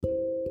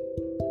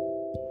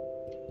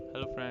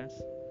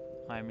friends,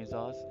 I'm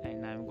Izaz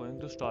and I'm going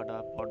to start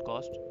our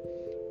podcast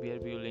where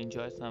we will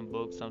enjoy some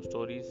books, some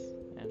stories,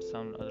 and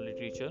some other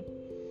literature.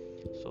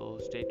 So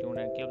stay tuned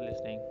and keep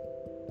listening.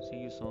 See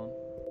you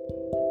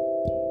soon.